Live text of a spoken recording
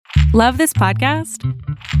Love this podcast?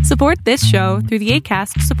 Support this show through the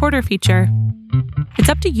Acast supporter feature. It's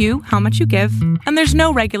up to you how much you give, and there's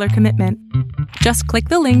no regular commitment. Just click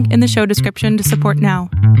the link in the show description to support now.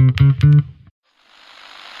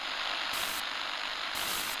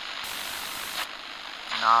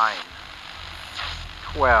 Nine,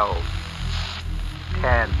 12,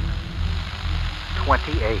 10,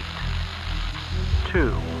 28,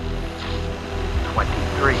 2,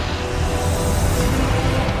 23.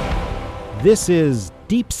 This is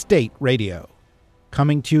Deep State Radio,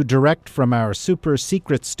 coming to you direct from our super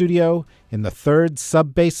secret studio in the third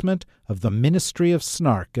sub-basement of the Ministry of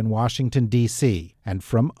Snark in Washington, D.C., and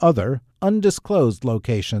from other undisclosed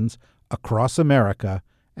locations across America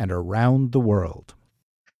and around the world.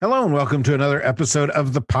 Hello and welcome to another episode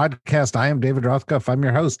of the podcast. I am David Rothkopf. I'm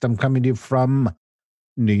your host. I'm coming to you from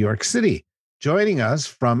New York City. Joining us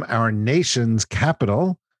from our nation's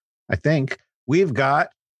capital, I think, we've got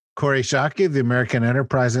Kori Schake of the American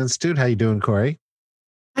Enterprise Institute. How you doing, Kori?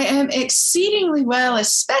 I am exceedingly well,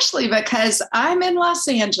 especially because I'm in Los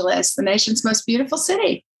Angeles, the nation's most beautiful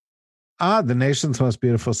city. Ah, the nation's most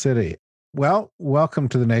beautiful city. Well, welcome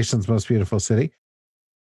to the nation's most beautiful city.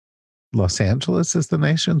 Los Angeles is the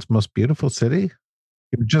nation's most beautiful city?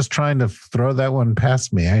 You're just trying to throw that one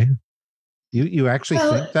past me, eh? You actually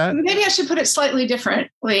think that? Maybe I should put it slightly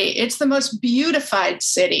differently. It's the most beautified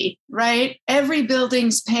city, right? Every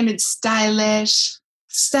building's painted stylish,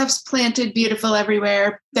 stuff's planted beautiful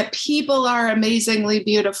everywhere. The people are amazingly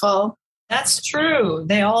beautiful. That's true.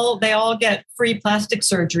 They all get free plastic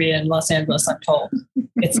surgery in Los Angeles, I'm told.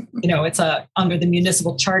 It's under the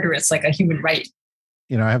municipal charter, it's like a human right.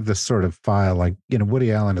 I have this sort of file, like,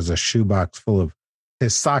 Woody Allen has a shoebox full of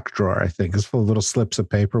his sock drawer, I think, is full of little slips of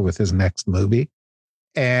paper with his next movie.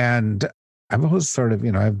 And I've always sort of,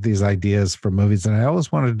 I have these ideas for movies, and I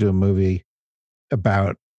always wanted to do a movie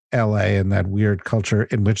about LA and that weird culture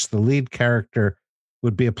in which the lead character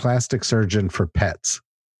would be a plastic surgeon for pets.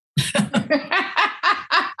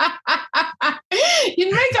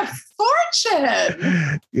 You'd make a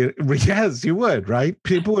fortune. Yes, you would, right?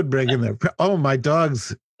 People would bring in their, my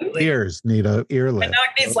dog's ears need an ear lift. My dog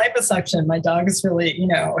needs liposuction. My dog is really,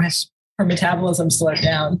 her metabolism slowed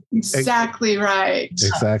down. Exactly right.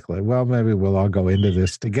 Exactly. Well, maybe we'll all go into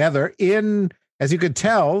this together. As you could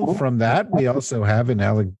tell from that, we also have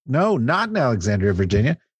not in Alexandria,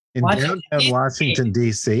 Virginia, in downtown Washington,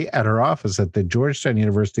 D.C., at her office at the Georgetown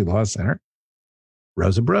University Law Center,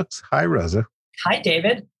 Rosa Brooks. Hi, Rosa. Hi,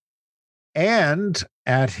 David. And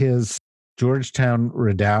at his Georgetown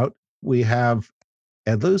redoubt, we have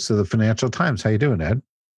Ed Luce of the Financial Times. How you doing, Ed?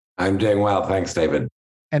 I'm doing well. Thanks, David.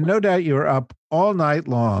 And no doubt you were up all night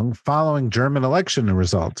long following German election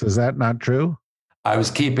results. Is that not true? I was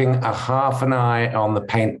keeping a half an eye on the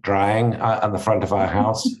paint drying on the front of our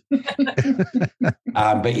house.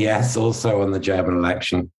 But yes, also on the German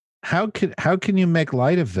election. How can you make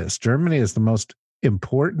light of this? Germany is the most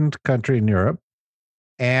important country in Europe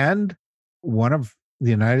and one of the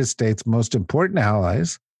United States' most important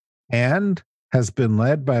allies, and has been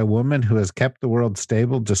led by a woman who has kept the world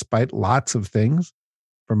stable despite lots of things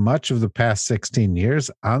for much of the past 16 years,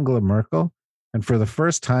 Angela Merkel. And for the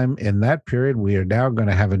first time in that period, we are now going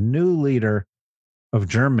to have a new leader of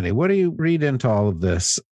Germany. What do you read into all of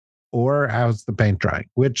this? Or how's the paint drying?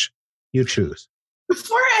 Which you choose?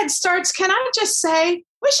 Before Ed starts, can I just say,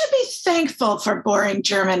 we should be thankful for boring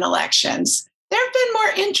German elections. There have been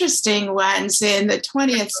more interesting ones in the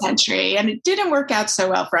 20th century, and it didn't work out so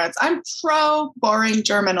well for us. I'm pro boring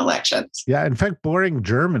German elections. Yeah, in fact, boring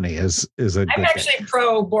Germany is a I'm actually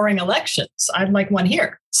pro boring elections. I'd like one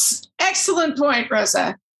here. Excellent point,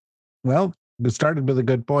 Rosa. Well, we started with a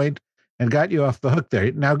good point and got you off the hook there.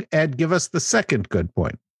 Now, Ed, give us the second good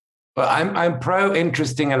point. Well, I'm pro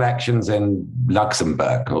interesting elections in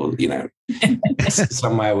Luxembourg, or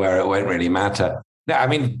somewhere where it won't really matter. No, I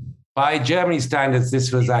mean, by Germany standards,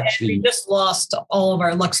 this was actually... We just lost all of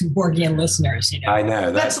our Luxembourgian listeners. I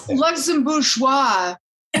know. That's Luxembourgeois,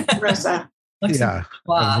 Rosa. Yeah,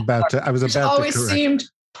 I was about to always correct. Seemed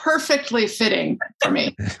perfectly fitting for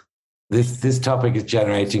me. This topic is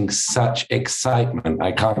generating such excitement.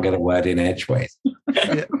 I can't get a word in edgeways.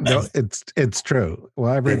 Yeah, no, it's true.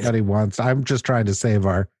 Well, everybody wants. I'm just trying to save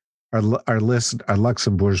our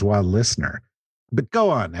Luxembourgeois listener. But go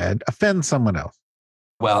on, Ed. Offend someone else.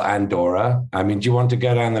 Well, Andorra. I mean, do you want to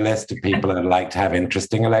go down the list of people that like to have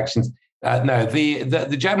interesting elections? No,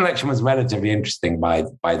 the German election was relatively interesting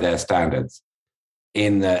by their standards,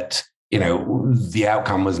 in that, the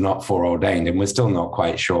outcome was not foreordained, and we're still not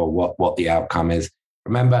quite sure what the outcome is.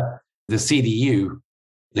 Remember, the CDU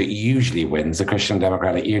that usually wins, the Christian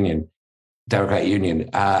Democratic Union, Democrat Union,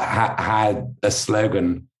 had a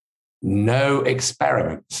slogan, "No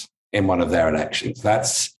experiments," in one of their elections.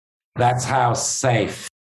 That's how safe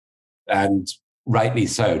and rightly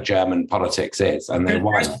so German politics is. And they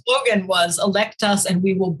won. Their slogan was, "Elect us and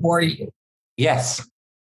we will bore you." Yes.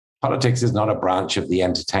 Politics is not a branch of the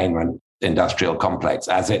entertainment industrial complex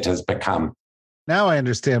as it has become. Now I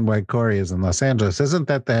understand why Corey is in Los Angeles. Isn't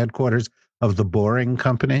that the headquarters of the Boring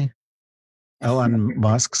Company? Elon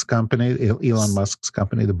Musk's company,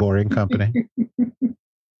 the Boring Company.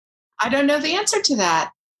 I don't know the answer to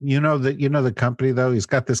that. You know the company though? He's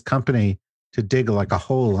got this company to dig like a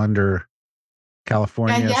hole under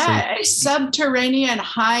California. And a subterranean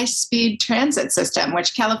high-speed transit system,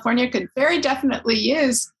 which California could very definitely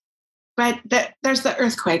use. But there's the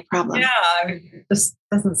earthquake problem. Yeah, this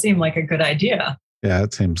doesn't seem like a good idea. Yeah,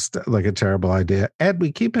 it seems like a terrible idea. Ed,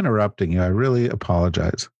 we keep interrupting you. I really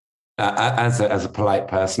apologize. As a polite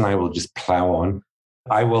person, I will just plow on.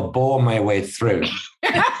 I will bore my way through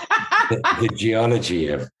the geology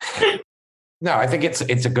of. No, I think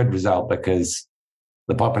it's a good result because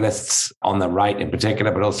the populists on the right in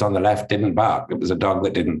particular, but also on the left, didn't bark. It was a dog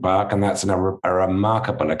that didn't bark, and that's a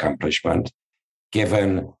remarkable accomplishment,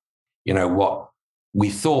 given what we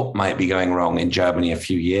thought might be going wrong in Germany a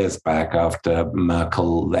few years back after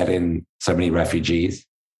Merkel let in so many refugees.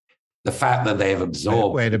 The fact that they've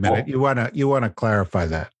absorbed. Wait a minute. You want to clarify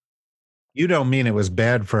that. You don't mean it was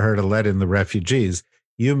bad for her to let in the refugees.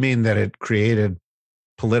 You mean that it created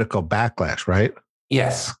political backlash, right?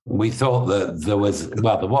 Yes. We thought that there was. It's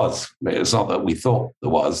not that we thought there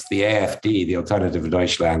was. The AfD, the Alternative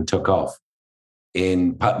Deutschland, took off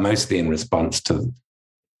mostly in response to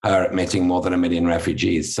her admitting more than 1 million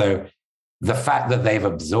refugees. So the fact that they've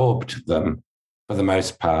absorbed them for the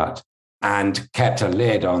most part and kept a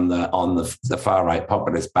lid on the far-right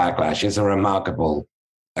populist backlash is a remarkable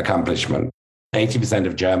accomplishment. 80%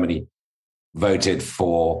 of Germany voted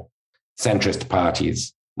for centrist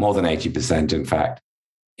parties, more than 80%, in fact,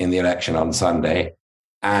 in the election on Sunday.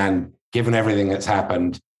 And given everything that's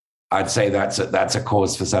happened, I'd say that's a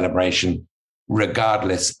cause for celebration,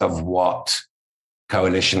 regardless of what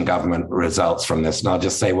coalition government results from this. And I'll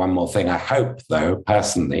just say one more thing. I hope, though,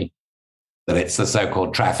 personally, that it's the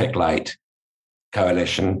so-called traffic light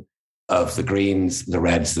coalition of the Greens, the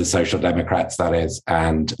Reds, the Social Democrats, that is,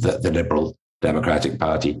 and the Liberal Democratic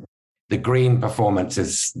Party. The Green performance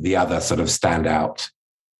is the other sort of standout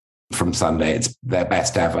from Sunday. It's their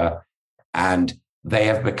best ever. And they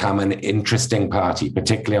have become an interesting party,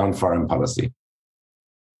 particularly on foreign policy.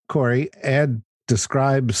 Corey, Ed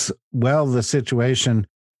describes well the situation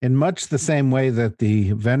in much the same way that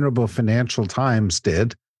the venerable Financial Times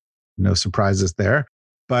did. No surprises there.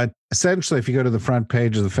 But essentially, if you go to the front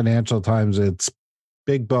page of the Financial Times, it's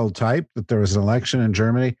big, bold type that there was an election in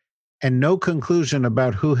Germany and no conclusion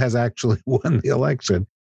about who has actually won the election.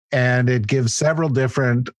 And it gives several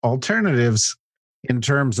different alternatives in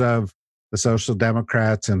terms of the Social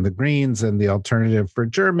Democrats and the Greens and the alternative for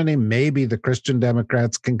Germany. Maybe the Christian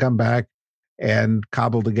Democrats can come back and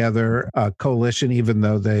cobble together a coalition, even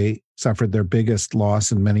though they suffered their biggest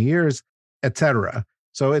loss in many years, et cetera.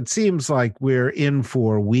 So it seems like we're in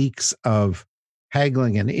for weeks of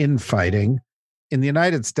haggling and infighting. In the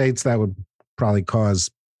United States, that would probably cause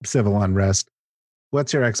civil unrest.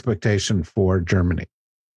 What's your expectation for Germany?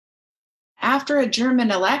 After a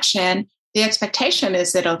German election, the expectation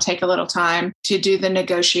is that it'll take a little time to do the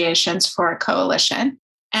negotiations for a coalition.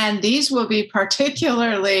 And these will be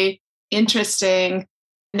particularly interesting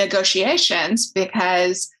negotiations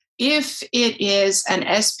because if it is an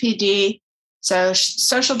SPD, so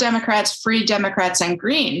Social Democrats, Free Democrats, and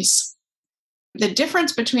Greens, the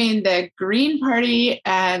difference between the Green Party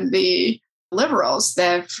and the Liberals,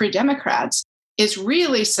 the Free Democrats, is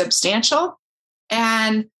really substantial.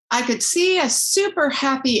 And I could see a super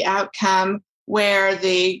happy outcome where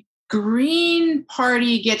the Green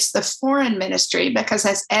Party gets the foreign ministry because,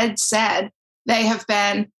 as Ed said, they have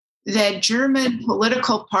been the German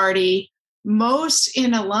political party most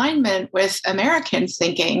in alignment with American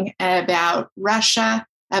thinking about Russia,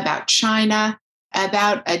 about China,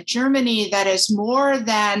 about a Germany that is more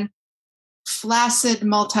than flaccid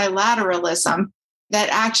multilateralism, that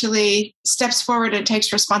actually steps forward and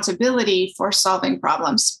takes responsibility for solving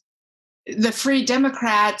problems. The Free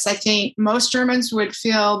Democrats, I think most Germans would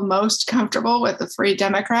feel most comfortable with the Free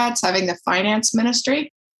Democrats having the finance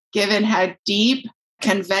ministry, given how deep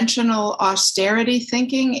conventional austerity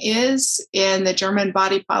thinking is in the German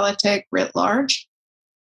body politic writ large.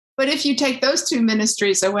 But if you take those two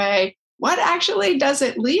ministries away, what actually does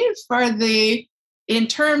it leave in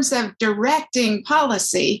terms of directing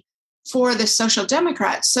policy for the Social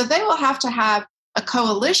Democrats. So they will have to have a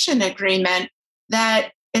coalition agreement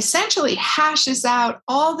that essentially hashes out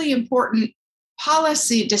all the important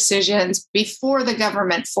policy decisions before the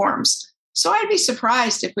government forms. So I'd be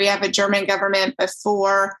surprised if we have a German government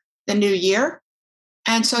before the new year.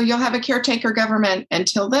 And so you'll have a caretaker government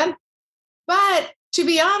until then. But to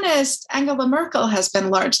be honest, Angela Merkel has been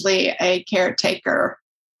largely a caretaker,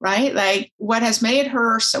 right? Like what has made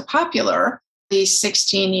her so popular these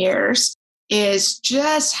 16 years is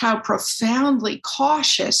just how profoundly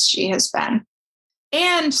cautious she has been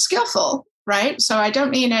and skillful, right? So I don't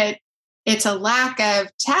mean it's a lack of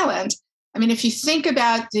talent. I mean, if you think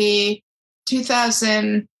about the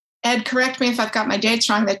 2000, Ed, correct me if I've got my dates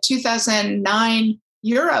wrong, the 2009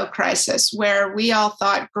 Euro crisis, where we all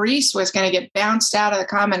thought Greece was going to get bounced out of the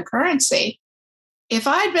common currency. If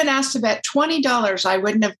I'd been asked to bet $20, I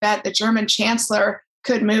wouldn't have bet the German chancellor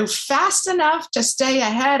could move fast enough to stay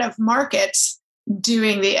ahead of markets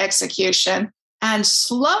doing the execution and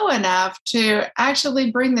slow enough to actually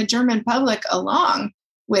bring the German public along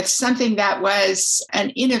with something that was an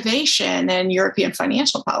innovation in European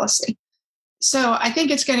financial policy. So I think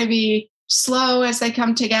it's going to be slow as they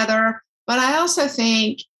come together. But I also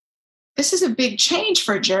think this is a big change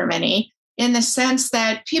for Germany in the sense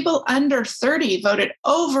that people under 30 voted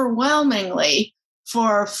overwhelmingly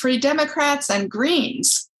for Free Democrats and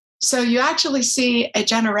Greens. So you actually see a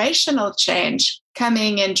generational change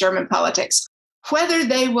coming in German politics. Whether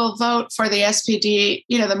they will vote for the SPD,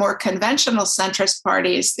 the more conventional centrist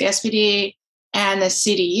parties, the SPD and the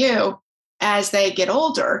CDU, as they get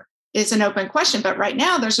older, is an open question. But right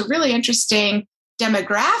now, there's a really interesting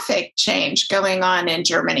demographic change going on in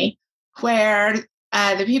Germany, where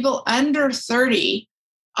the people under 30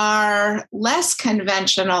 are less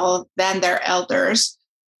conventional than their elders,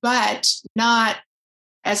 but not,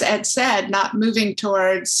 as Ed said, not moving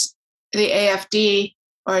towards the AfD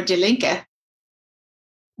or Die Linke.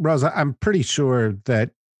 Rosa, I'm pretty sure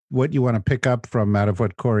that what you want to pick up from out of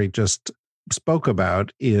what Corey just spoke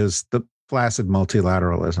about is the flaccid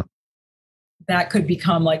multilateralism. That could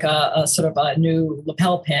become like a sort of a new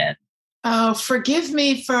lapel pin. Oh, forgive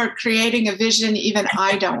me for creating a vision even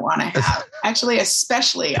I don't want to have. Actually,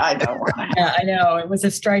 especially I don't want to have. Yeah, I know. It was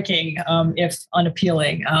a striking, if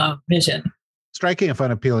unappealing, vision. Striking if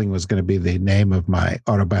unappealing was going to be the name of my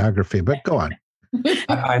autobiography, but go on.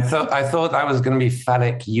 I thought that was going to be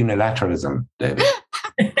phallic unilateralism, David.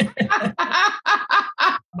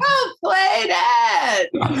 Well played, Ed.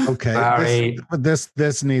 Okay. Sorry.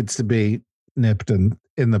 This needs to be nipped in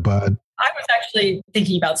the bud. I was actually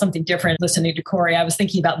thinking about something different listening to Corey. I was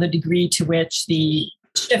thinking about the degree to which the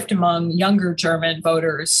shift among younger German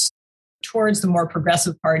voters towards the more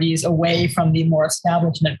progressive parties, away from the more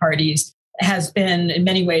establishment parties, has been in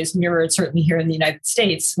many ways mirrored, certainly here in the United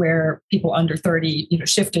States, where people under 30,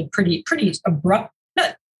 shifted pretty abrupt,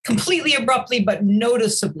 not completely abruptly, but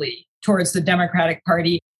noticeably towards the Democratic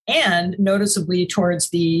Party and noticeably towards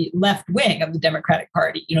the left wing of the Democratic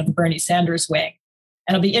Party, the Bernie Sanders wing.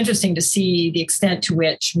 And it'll be interesting to see the extent to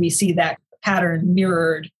which we see that pattern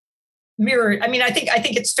mirrored. I mean, I think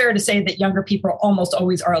it's fair to say that younger people almost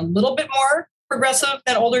always are a little bit more progressive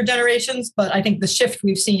than older generations, but I think the shift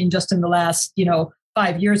we've seen just in the last,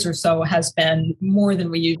 5 years or so has been more than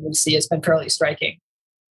we usually see. It's been fairly striking.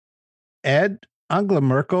 Ed, Angela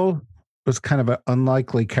Merkel was kind of an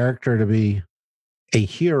unlikely character to be a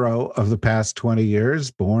hero of the past 20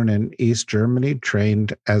 years, born in East Germany,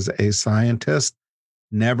 trained as a scientist,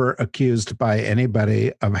 never accused by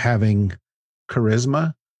anybody of having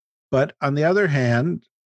charisma. But on the other hand,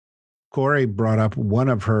 Corey brought up one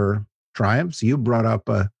of her triumphs. You brought up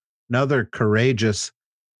another courageous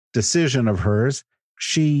decision of hers.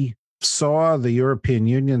 She saw the European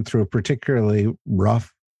Union through a particularly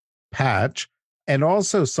rough patch and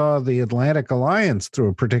also saw the Atlantic Alliance through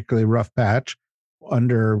a particularly rough patch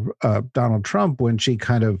under Donald Trump when she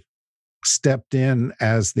kind of stepped in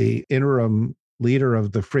as the interim leader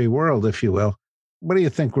of the free world, if you will. What do you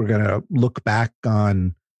think we're going to look back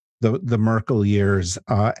on the Merkel years,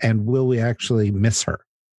 and will we actually miss her?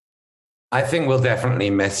 I think we'll definitely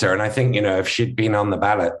miss her. And I think, if she'd been on the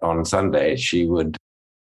ballot on Sunday, she would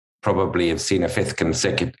probably have seen a fifth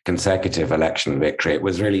consecutive election victory. It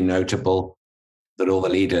was really notable that all the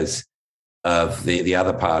leaders of the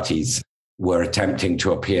other parties were attempting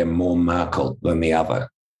to appear more Merkel than the other.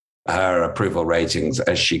 Her approval ratings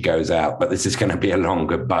as she goes out. But this is going to be a long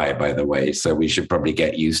goodbye, by the way. So we should probably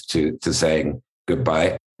get used to saying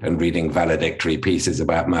goodbye and reading valedictory pieces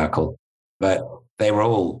about Merkel. But they were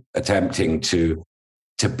all attempting to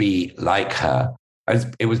be like her. As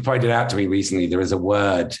it was pointed out to me recently, there is a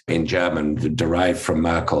word in German derived from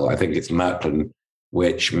Merkel. I think it's Merkeln,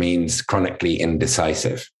 which means chronically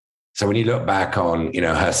indecisive. So when you look back on,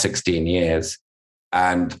 her 16 years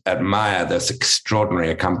and admire this extraordinary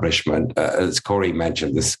accomplishment, as Corey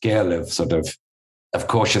mentioned, the skill of of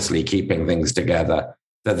cautiously keeping things together,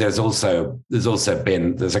 that there's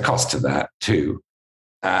a cost to that too.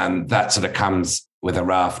 And that sort of comes with a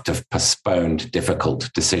raft of postponed difficult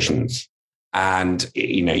decisions. And,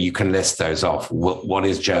 you can list those off. What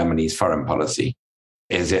is Germany's foreign policy?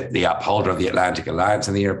 Is it the upholder of the Atlantic Alliance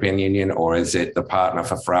in the European Union, or is it the partner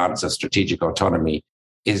for France of strategic autonomy?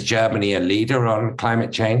 Is Germany a leader on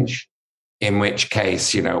climate change? In which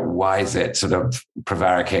case, why is it sort of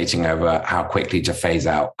prevaricating over how quickly to phase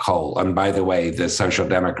out coal? And by the way, the Social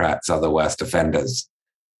Democrats are the worst offenders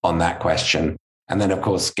on that question. And then, of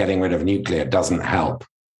course, getting rid of nuclear doesn't help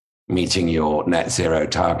meeting your net zero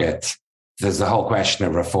targets. There's the whole question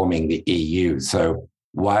of reforming the EU. So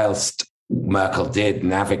whilst Merkel did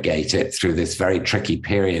navigate it through this very tricky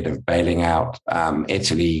period of bailing out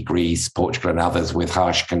Italy, Greece, Portugal, and others with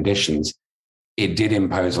harsh conditions, it did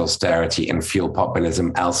impose austerity and fuel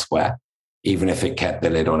populism elsewhere, even if it kept the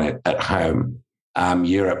lid on it at home.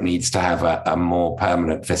 Europe needs to have a more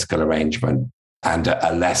permanent fiscal arrangement and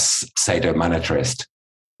a less sadomonetarist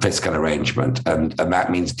fiscal arrangement. And that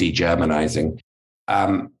means de-Germanizing.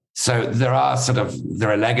 So there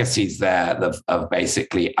are legacies there of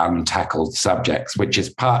basically untackled subjects, which is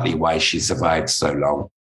partly why she survived so long,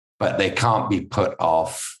 but they can't be put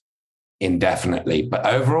off indefinitely. But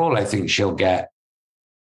overall, I think she'll get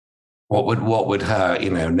what would her,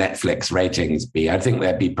 Netflix ratings be? I think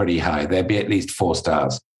they'd be pretty high. They'd be at least 4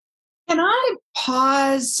 stars. Can I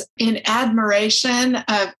pause in admiration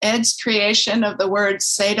of Ed's creation of the word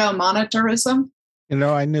sadomonetarism?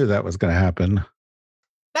 I knew that was going to happen.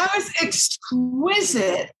 That was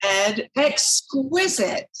exquisite, Ed.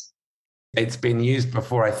 Exquisite. It's been used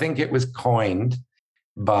before. I think it was coined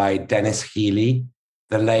by Dennis Healey,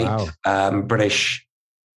 the late British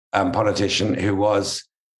politician who was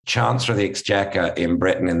Chancellor of the Exchequer in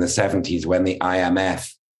Britain in the 70s when the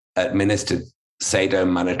IMF administered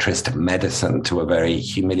sadomonetarist medicine to a very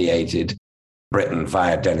humiliated Britain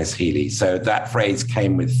via Dennis Healey. So that phrase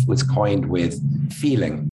was coined with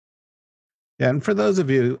feeling. Yeah, and for those of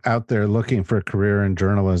you out there looking for a career in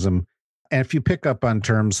journalism, and if you pick up on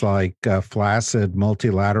terms like flaccid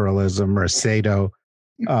multilateralism or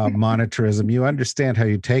sadomonetarism, you understand how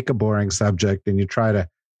you take a boring subject and you try to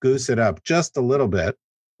goose it up just a little bit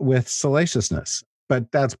with salaciousness.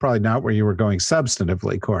 But that's probably not where you were going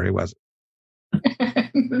substantively, Corey, was it?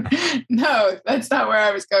 No, that's not where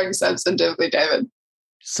I was going substantively, David.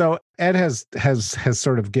 So Ed has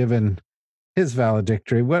sort of given his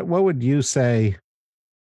valedictory. What would you say?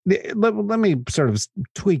 Let me sort of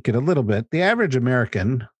tweak it a little bit. The average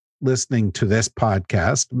American listening to this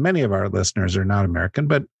podcast, many of our listeners are not American,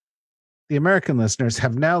 but the American listeners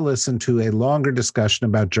have now listened to a longer discussion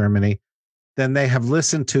about Germany than they have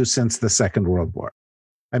listened to since the Second World War.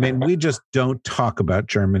 I mean, we just don't talk about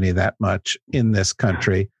Germany that much in this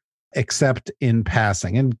country, except in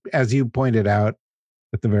passing. And as you pointed out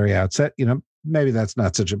at the very outset, maybe that's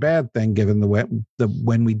not such a bad thing, given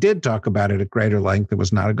when we did talk about it at greater length, it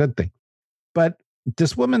was not a good thing. But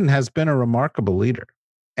this woman has been a remarkable leader,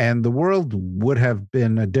 and the world would have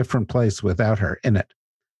been a different place without her in it.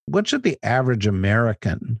 What should the average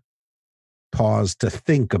American pause to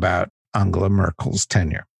think about Angela Merkel's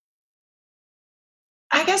tenure?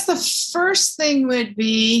 I guess the first thing would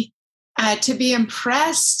be to be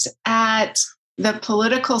impressed at the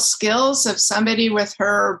political skills of somebody with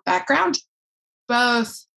her background,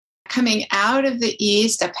 both coming out of the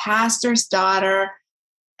East, a pastor's daughter,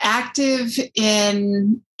 active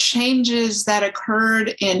in changes that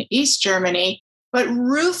occurred in East Germany, but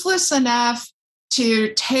ruthless enough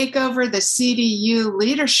to take over the CDU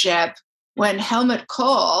leadership when Helmut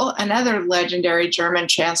Kohl, another legendary German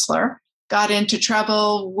chancellor, got into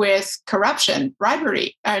trouble with corruption,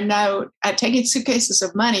 bribery, taking suitcases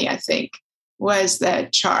of money, I think, was the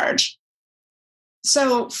charge.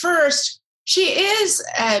 So first, she is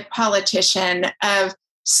a politician of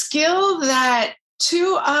skill that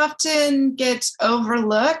too often gets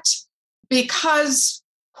overlooked because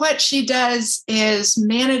what she does is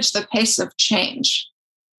manage the pace of change.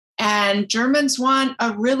 And Germans want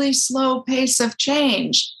a really slow pace of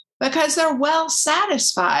change because they're well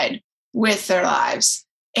satisfied with their lives.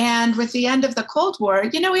 And with the end of the Cold War,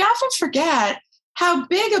 we often forget how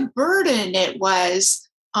big a burden it was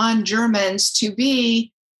on Germans to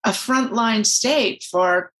be a frontline state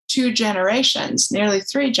for 2 generations, nearly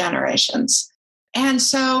 3 generations. And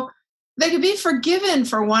so they could be forgiven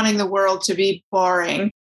for wanting the world to be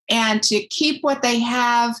boring and to keep what they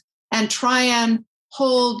have and try and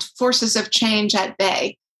hold forces of change at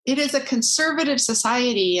bay. It is a conservative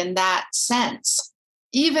society in that sense,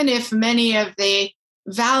 even if many of the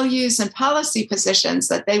values and policy positions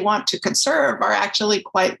that they want to conserve are actually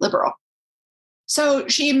quite liberal. So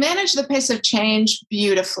she managed the pace of change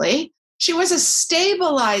beautifully. She was a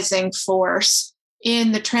stabilizing force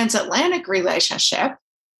in the transatlantic relationship.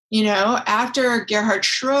 After Gerhard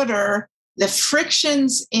Schroeder, the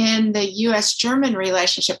frictions in the US-German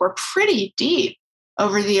relationship were pretty deep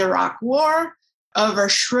over the Iraq War, over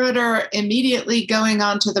Schroeder immediately going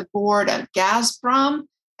onto the board of Gazprom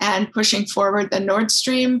and pushing forward the Nord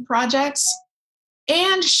Stream projects.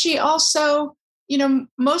 And she also,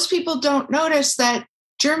 most people don't notice that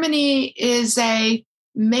Germany is a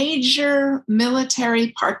major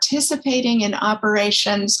military participating in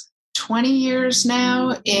operations 20 years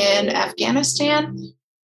now in Afghanistan,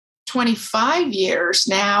 25 years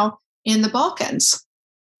now in the Balkans.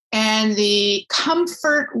 And the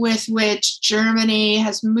comfort with which Germany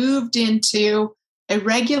has moved into a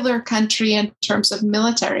regular country in terms of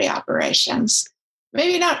military operations,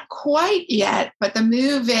 maybe not quite yet, but the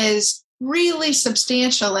move is really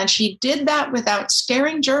substantial. And she did that without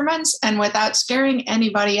scaring Germans and without scaring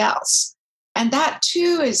anybody else. And that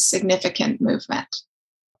too is significant movement.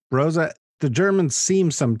 Rosa, the Germans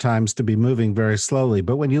seem sometimes to be moving very slowly,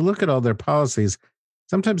 but when you look at all their policies,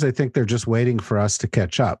 sometimes I think they're just waiting for us to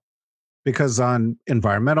catch up. Because on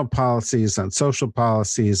environmental policies, on social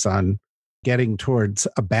policies, on getting towards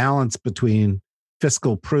a balance between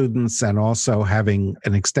fiscal prudence and also having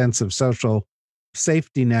an extensive social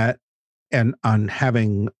safety net, and on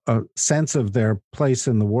having a sense of their place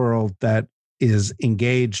in the world that is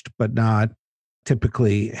engaged but not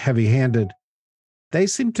typically heavy-handed, they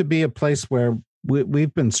seem to be a place where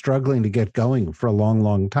we've been struggling to get going for a long,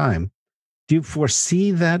 long time. Do you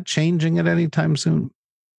foresee that changing at any time soon?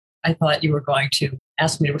 I thought you were going to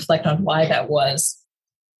ask me to reflect on why that was.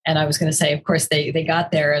 And I was going to say, of course, they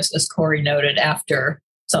got there, as Corey noted, after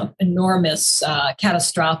some enormous,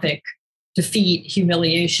 catastrophic defeat,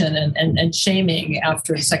 humiliation, and shaming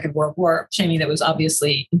after the Second World War, shaming that was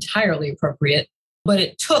obviously entirely appropriate. But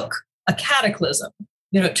it took a cataclysm.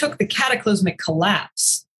 It took the cataclysmic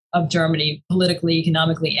collapse of Germany politically,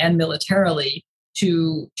 economically, and militarily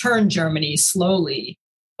to turn Germany slowly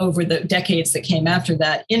over the decades that came after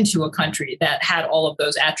that into a country that had all of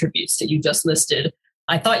those attributes that you just listed.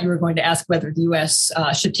 I thought you were going to ask whether the U.S.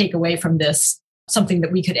 Should take away from this something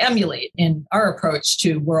that we could emulate in our approach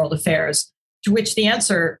to world affairs, to which the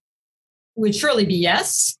answer would surely be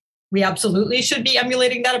yes. We absolutely should be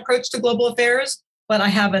emulating that approach to global affairs. But I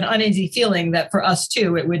have an uneasy feeling that for us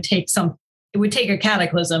too, it would take a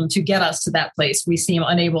cataclysm to get us to that place. We seem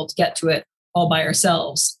unable to get to it all by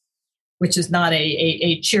ourselves, which is not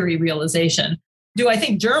a cheery realization. Do I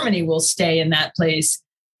think Germany will stay in that place?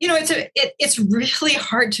 It's really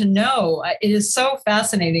hard to know. It is so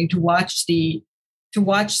fascinating to watch the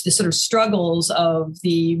sort of struggles of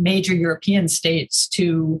the major European states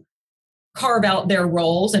to carve out their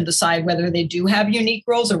roles and decide whether they do have unique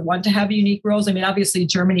roles or want to have unique roles. I mean, obviously,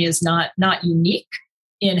 Germany is not unique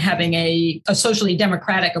in having a socially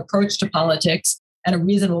democratic approach to politics and a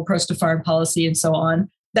reasonable approach to foreign policy and so on.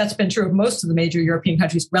 That's been true of most of the major European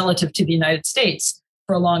countries relative to the United States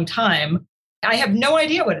for a long time. I have no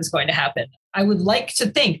idea what is going to happen. I would like to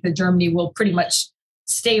think that Germany will pretty much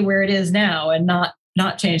stay where it is now and not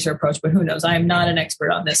change their approach, but who knows? I am not an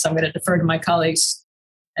expert on this. So I'm going to defer to my colleagues,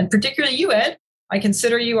 and particularly you, Ed. I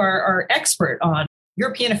consider you our expert on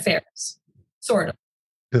European affairs, sort of.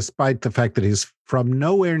 Despite the fact that he's from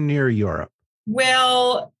nowhere near Europe.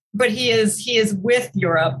 Well, but he is with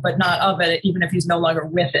Europe, but not of it, even if he's no longer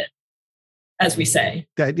with it, as we say.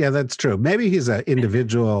 Yeah, that's true. Maybe he's an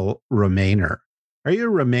individual Remainer. Are you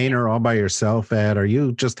a Remainer all by yourself, Ed? Are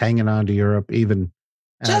you just hanging on to Europe even?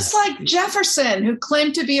 Just like Jefferson, who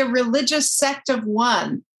claimed to be a religious sect of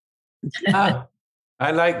one.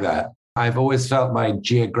 I like that. I've always felt my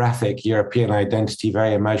geographic European identity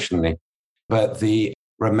very emotionally. But the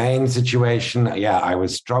Remain situation, I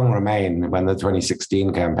was strong Remain when the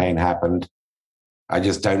 2016 campaign happened. I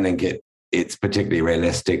just don't think it's particularly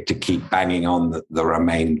realistic to keep banging on the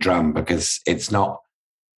Remain drum, because it's not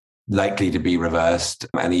likely to be reversed.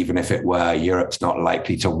 And even if it were, Europe's not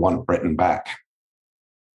likely to want Britain back.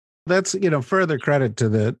 That's, further credit to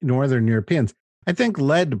the Northern Europeans, I think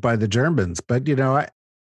led by the Germans. But, I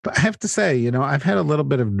have to say, I've had a little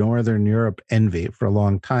bit of Northern Europe envy for a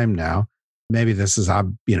long time now. Maybe this is,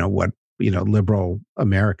 what, liberal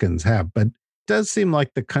Americans have, but it does seem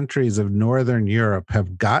like the countries of Northern Europe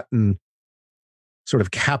have gotten sort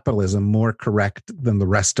of capitalism more correct than the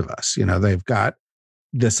rest of us. They've got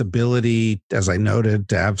this ability, as I noted,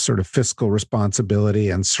 to have sort of fiscal responsibility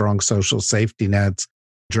and strong social safety nets.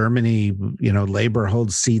 Germany, labor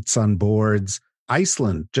holds seats on boards.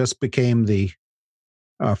 Iceland just became the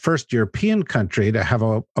first European country to have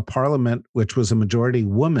a parliament which was a majority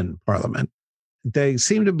woman parliament. They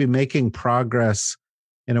seem to be making progress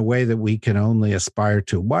in a way that we can only aspire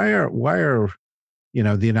to. Why are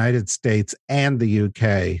the United States and the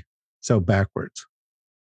UK so backwards?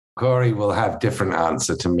 Corey will have different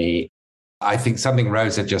answer to me. I think something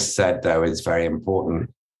Rosa just said, though, is very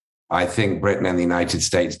important. I think Britain and the United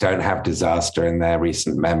States don't have disaster in their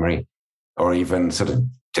recent memory, or even sort of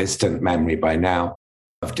distant memory by now,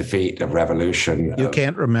 of defeat, of revolution. You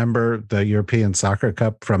can't remember the European Soccer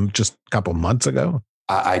Cup from just a couple months ago?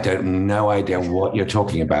 I don't no idea what you're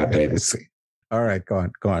talking about, David. All right, go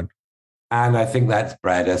on. And I think that's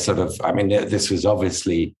bred a sort of, this was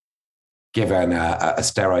obviously given a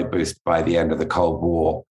steroid boost by the end of the Cold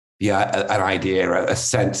War. An idea, a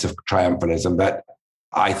sense of triumphalism that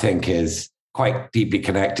I think is quite deeply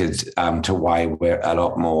connected to why we're a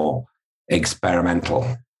lot more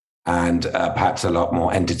experimental and perhaps a lot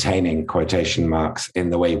more entertaining, quotation marks, in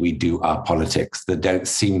the way we do our politics. There don't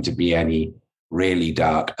seem to be any really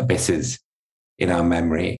dark abysses in our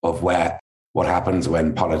memory of what happens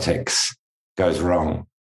when politics goes wrong.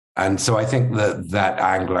 And so I think that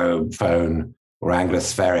Anglophone or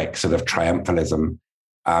Anglospheric sort of triumphalism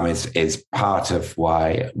is part of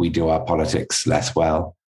why we do our politics less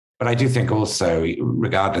well. But I do think also,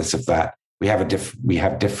 regardless of that, we have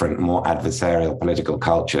different, more adversarial political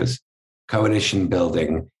cultures. Coalition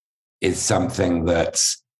building is something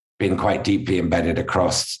that's been quite deeply embedded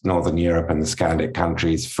across Northern Europe and the Scandinavian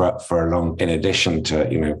countries for a long, in addition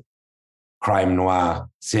to, crime noir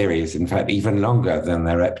series, in fact, even longer than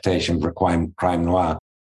their reputation for crime noir.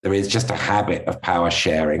 There is just a habit of power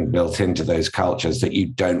sharing built into those cultures that you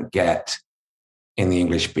don't get in the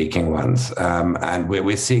English-speaking ones. And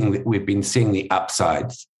we've been seeing the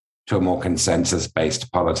upsides to a more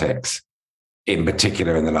consensus-based politics, in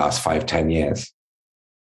particular in the last 5-10 years.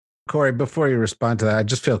 Corey, before you respond to that, I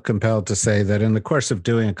just feel compelled to say that in the course of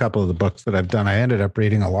doing a couple of the books that I've done, I ended up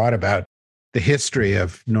reading a lot about the history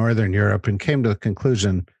of Northern Europe and came to the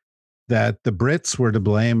conclusion that the Brits were to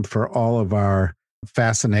blame for all of our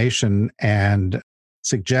fascination and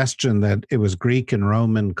suggestion that it was Greek and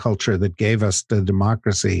Roman culture that gave us the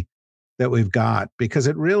democracy that we've got, because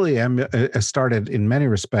it really started in many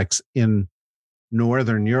respects in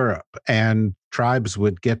Northern Europe, and tribes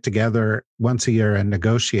would get together once a year and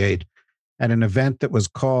negotiate at an event that was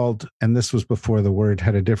called, and this was before the word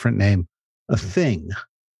had a different name, a thing.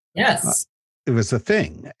 Yes. It was a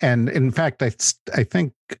thing. And in fact, I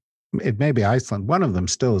think it may be Iceland. One of them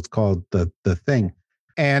still is called the thing.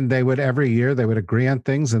 And every year they would agree on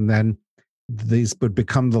things, and then these would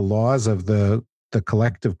become the laws of the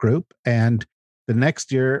collective group. And the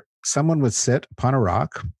next year, someone would sit upon a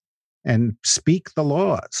rock and speak the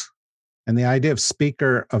laws. And the idea of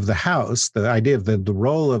Speaker of the House, the idea of the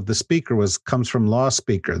role of the speaker comes from law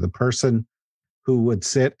speaker, the person who would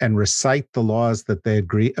sit and recite the laws that they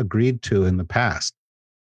agreed to in the past.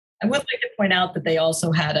 I would like to point out that they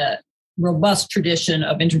also had a robust tradition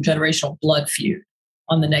of intergenerational blood feud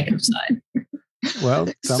on the negative side. Well,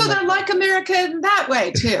 so they're like America in that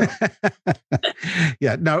way, too.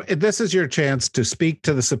 Yeah, no, this is your chance to speak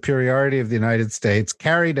to the superiority of the United States,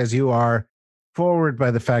 carried as you are forward by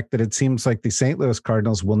the fact that it seems like the St. Louis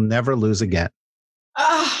Cardinals will never lose again.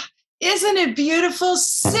 Isn't it beautiful?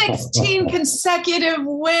 16 consecutive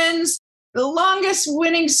wins, the longest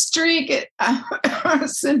winning streak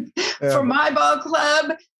for my ball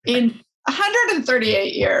club in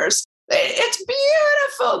 138 years. It's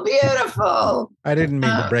beautiful, beautiful. I didn't mean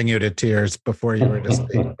to bring you to tears before you were to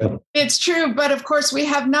speak. But. It's true. But of course, we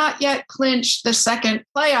have not yet clinched the second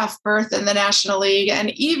playoff berth in the National League. And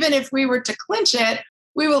even if we were to clinch it,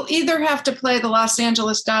 we will either have to play the Los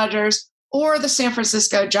Angeles Dodgers or the San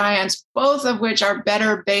Francisco Giants, both of which are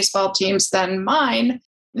better baseball teams than mine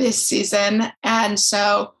this season. And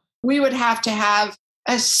so we would have to have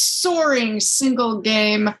a soaring single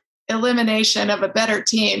game elimination of a better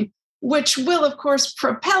team, which will, of course,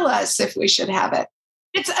 propel us if we should have it.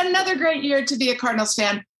 It's another great year to be a Cardinals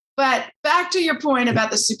fan. But back to your point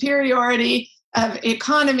about the superiority of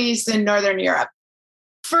economies in Northern Europe.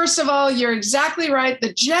 First of all, you're exactly right.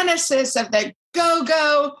 The genesis of the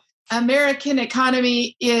go-go American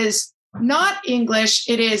economy is not English,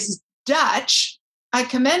 it is Dutch. I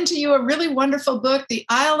commend to you a really wonderful book, The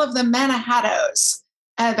Isle of the Manhattoes,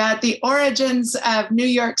 about the origins of New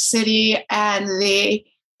York City and the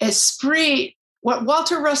esprit what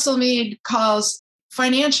Walter Russell Mead calls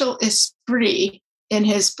financial esprit in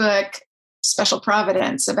his book, Special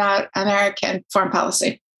Providence, about American foreign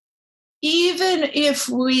policy. Even if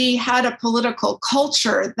we had a political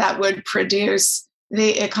culture that would produce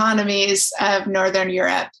the economies of Northern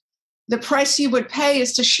Europe, the price you would pay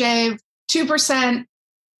is to shave 2%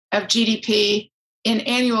 of GDP in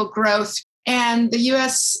annual growth, and the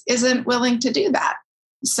US isn't willing to do that.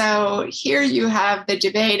 So here you have the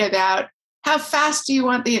debate about how fast do you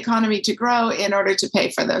want the economy to grow in order to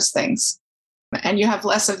pay for those things? And you have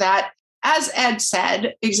less of that, as Ed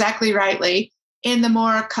said, exactly rightly, in the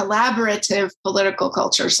more collaborative political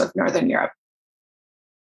cultures of Northern Europe.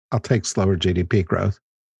 I'll take slower GDP growth.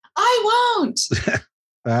 I won't.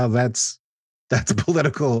 Well, that's a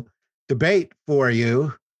political debate for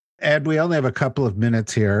you. Ed, we only have a couple of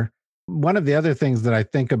minutes here. One of the other things that I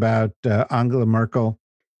think about Angela Merkel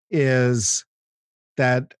is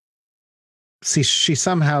that she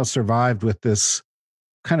somehow survived with this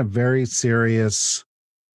kind of very serious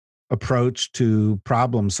approach to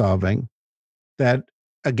problem solving that,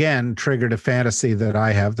 again, triggered a fantasy that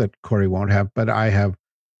I have that Corey won't have, but I have,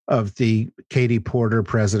 of the Katie Porter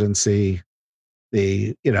presidency,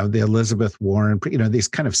 the Elizabeth Warren, these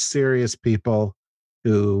kind of serious people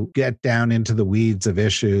who get down into the weeds of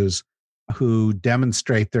issues, who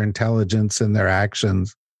demonstrate their intelligence in their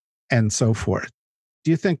actions and so forth. Do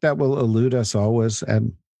you think that will elude us always?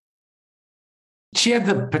 And she had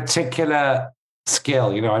the particular skill.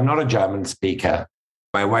 I'm not a German speaker.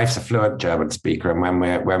 My wife's a fluent German speaker, and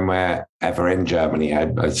when we're ever in Germany,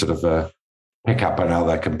 I sort of pick up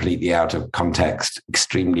another completely out of context,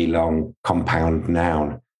 extremely long compound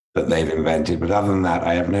noun that they've invented. But other than that,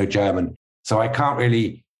 I have no German, so I can't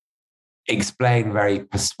really explain very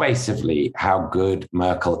persuasively how good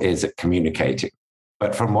Merkel is at communicating.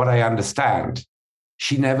 But from what I understand,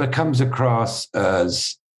 she never comes across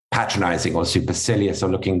as patronizing or supercilious or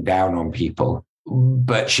looking down on people,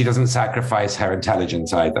 but she doesn't sacrifice her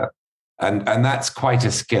intelligence either. And that's quite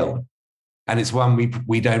a skill. And it's one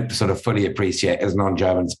we don't sort of fully appreciate as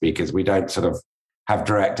non-German speakers. We don't sort of have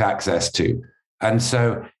direct access to. And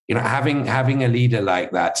so, having a leader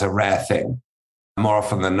like that's a rare thing. More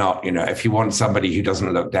often than not, if you want somebody who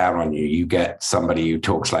doesn't look down on you, you get somebody who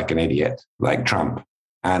talks like an idiot, like Trump.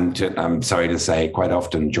 And I'm sorry to say, quite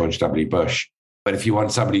often George W. Bush. But if you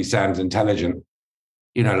want somebody who sounds intelligent,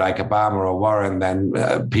 like Obama or Warren,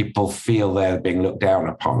 then people feel they're being looked down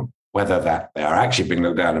upon. Whether that they are actually being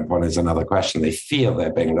looked down upon is another question. They feel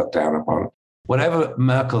they're being looked down upon. Whatever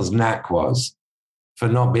Merkel's knack was for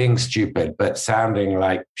not being stupid, but sounding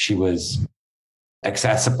like she was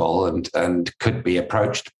accessible and could be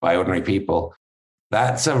approached by ordinary people,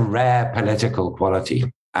 that's a rare political quality.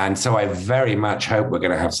 And so I very much hope we're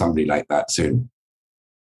going to have somebody like that soon.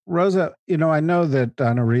 Rosa, I know that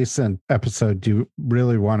on a recent episode, you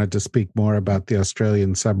really wanted to speak more about the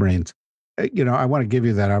Australian submarines. I want to give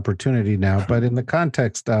you that opportunity now, but in the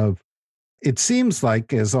context of, it seems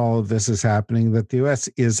like as all of this is happening, that the U.S.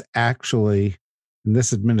 is actually, and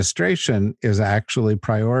this administration is actually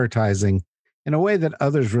prioritizing in a way that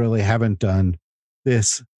others really haven't done,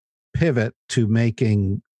 this pivot to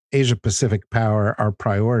making Asia-Pacific power our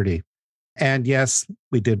priority. And yes,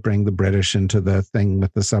 we did bring the British into the thing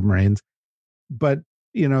with the submarines, but,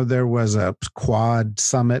 there was a Quad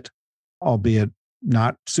summit, albeit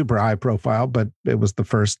not super high profile, but it was the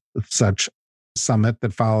first such summit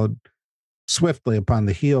that followed swiftly upon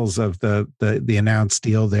the heels of the announced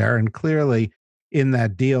deal there. And clearly in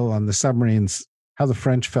that deal on the submarines, how the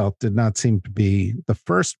French felt did not seem to be the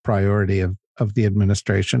first priority of the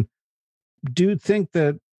administration. Do you think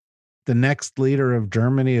that the next leader of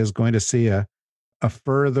Germany is going to see a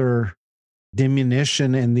further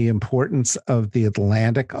diminution in the importance of the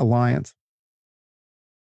Atlantic alliance?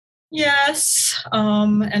 Yes,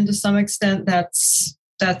 and to some extent, that's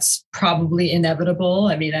probably inevitable.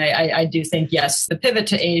 I mean, I do think, yes, the pivot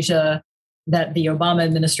to Asia that the Obama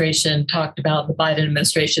administration talked about, the Biden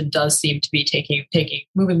administration does seem to be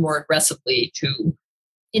moving more aggressively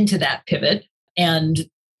into that pivot. And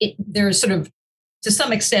there's sort of, to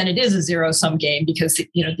some extent, it is a zero-sum game because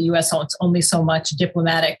the U.S. owns only so much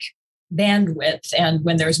diplomatic bandwidth. And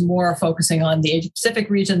when there's more focusing on the Asia-Pacific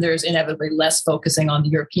region, there's inevitably less focusing on the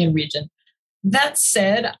European region. That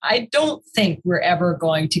said, I don't think we're ever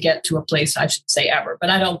going to get to a place, I should say ever, but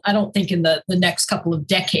I don't think in the next couple of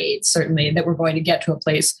decades, certainly, that we're going to get to a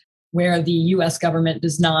place where the U.S. government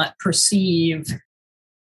does not perceive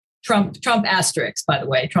Trump asterisk, by the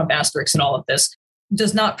way, Trump asterisk in all of this,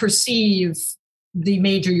 does not perceive the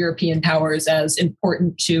major European powers as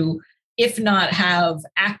important to if not have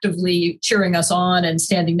actively cheering us on and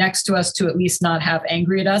standing next to us, to at least not have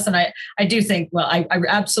angry at us. And I do think, well, I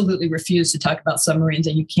absolutely refuse to talk about submarines,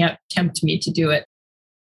 and you can't tempt me to do it.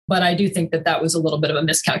 But I do think that was a little bit of a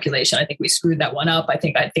miscalculation. I think we screwed that one up.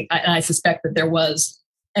 I suspect that there was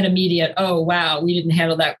an immediate, oh, wow, we didn't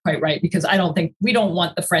handle that quite right, because we don't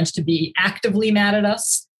want the French to be actively mad at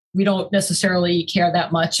us. We don't necessarily care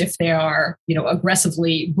that much if they are,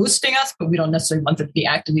 aggressively boosting us, but we don't necessarily want them to be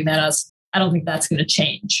actively mad at us. I don't think that's going to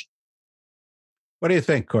change. What do you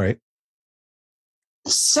think, Corey?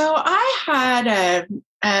 So I had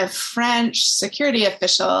a French security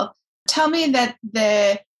official tell me that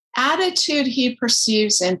the attitude he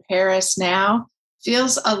perceives in Paris now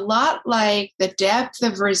feels a lot like the depth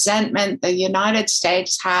of resentment the United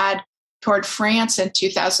States had toward France in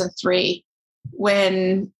 2003,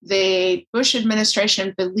 when the Bush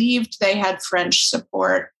administration believed they had French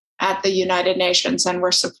support at the United Nations and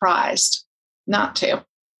were surprised not to.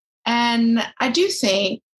 And I do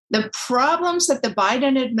think the problems that the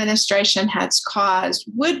Biden administration has caused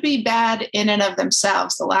would be bad in and of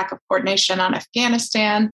themselves. The lack of coordination on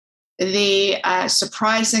Afghanistan, the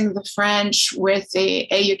surprising the French with the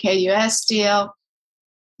AUKUS deal.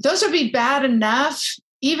 Those would be bad enough,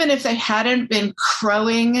 even if they hadn't been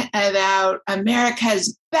crowing about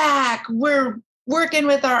America's back, we're working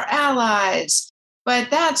with our allies.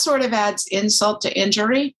 But that sort of adds insult to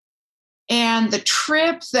injury. And the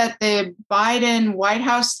trip that the Biden White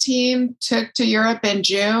House team took to Europe in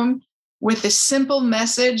June with the simple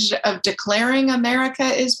message of declaring America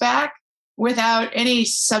is back without any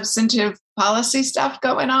substantive policy stuff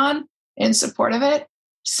going on in support of it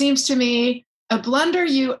seems to me a blunder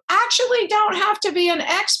you actually don't have to be an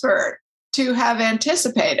expert to have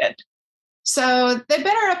anticipated. So they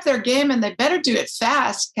better up their game, and they better do it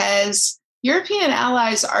fast, because European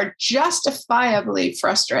allies are justifiably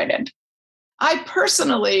frustrated. I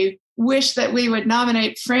personally wish that we would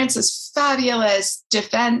nominate France's fabulous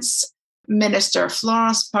defense minister,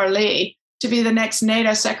 Florence Parly, to be the next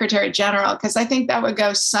NATO Secretary General, because I think that would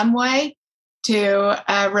go some way to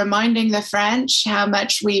reminding the French how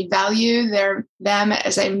much we value them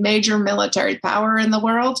as a major military power in the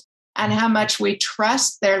world, and how much we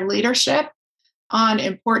trust their leadership on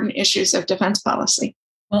important issues of defense policy.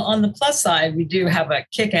 Well, on the plus side, we do have a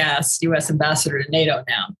kick-ass U.S. ambassador to NATO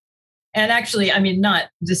now. And actually, I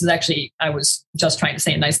was just trying to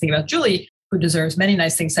say a nice thing about Julie, who deserves many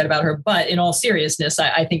nice things said about her. But in all seriousness,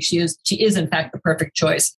 I think she is in fact the perfect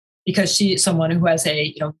choice, because she is someone who has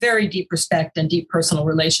a very deep respect and deep personal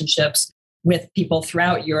relationships with people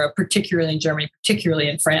throughout Europe, particularly in Germany, particularly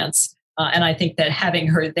in France. And I think that having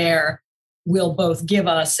her there will both give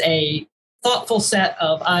us a thoughtful set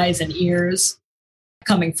of eyes and ears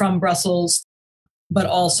coming from Brussels, but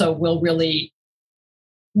also will really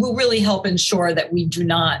help ensure that we do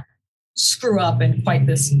not screw up in quite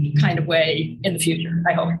this kind of way in the future,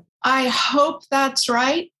 I hope. I hope that's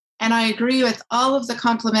right. And I agree with all of the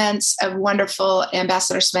compliments of wonderful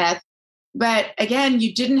Ambassador Smith. But again,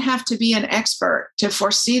 you didn't have to be an expert to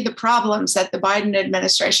foresee the problems that the Biden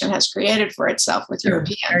administration has created for itself with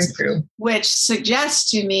Europeans, which suggests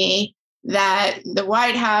to me that the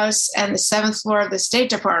White House and the seventh floor of the State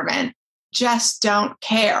Department just don't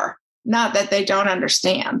care, not that they don't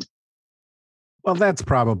understand. Well, that's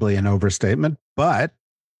probably an overstatement, but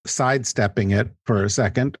sidestepping it for a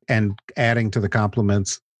second and adding to the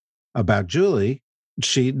compliments about Julie,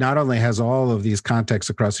 she not only has all of these contacts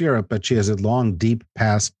across Europe, but she has a long, deep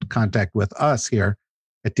past contact with us here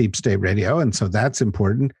at Deep State Radio. And so that's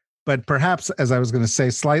important. But perhaps, as I was going to say,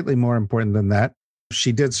 slightly more important than that,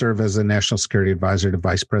 she did serve as a national security advisor to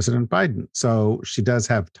Vice President Biden. So she does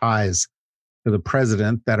have ties to the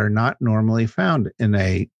president that are not normally found in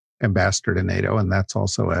a ambassador to NATO. And that's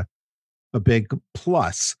also a big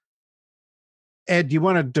plus. Ed, do you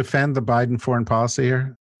want to defend the Biden foreign policy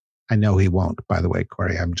here? I know he won't, by the way,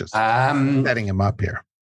 Corey. I'm just setting him up here.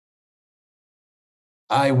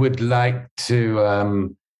 I would like to,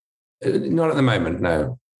 not at the moment,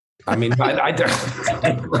 no. I mean, I don't.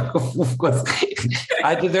 Of course,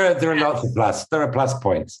 there are lots of plus. There are plus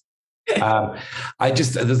points. There's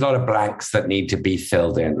a lot of blanks that need to be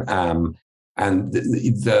filled in, and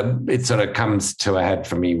it sort of comes to a head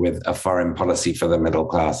for me with a foreign policy for the middle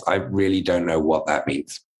class. I really don't know what that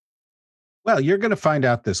means. Well, you're going to find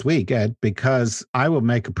out this week, Ed, because I will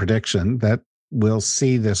make a prediction that we'll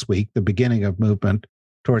see this week the beginning of movement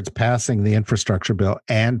towards passing the infrastructure bill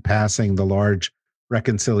and passing the large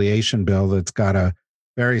reconciliation bill that's got a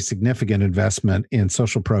very significant investment in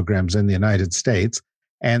social programs in the United States.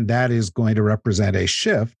 And that is going to represent a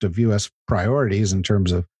shift of U.S. priorities in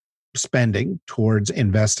terms of spending towards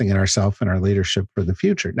investing in ourselves and our leadership for the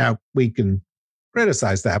future. Now, we can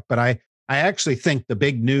criticize that, but I actually think the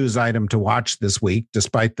big news item to watch this week,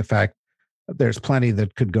 despite the fact that there's plenty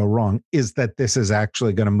that could go wrong, is that this is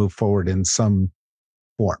actually going to move forward in some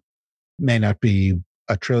form. May not be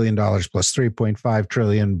 $1 trillion plus 3.5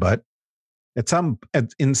 trillion, but in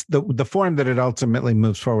the form that it ultimately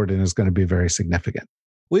moves forward in is going to be very significant.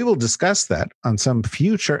 We will discuss that on some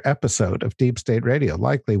future episode of Deep State Radio,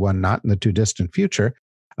 likely one not in the too distant future.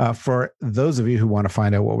 For those of you who want to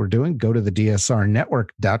find out what we're doing, go to the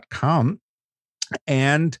dsrnetwork.com.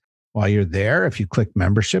 And while you're there, if you click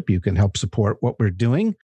membership, you can help support what we're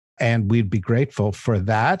doing. And we'd be grateful for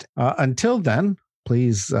that. Until then,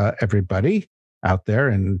 please, everybody out there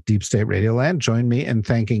in Deep State Radio Land, join me in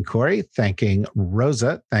thanking Corey, thanking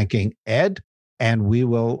Rosa, thanking Ed, and we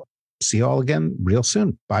will see you all again real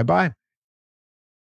soon. Bye-bye.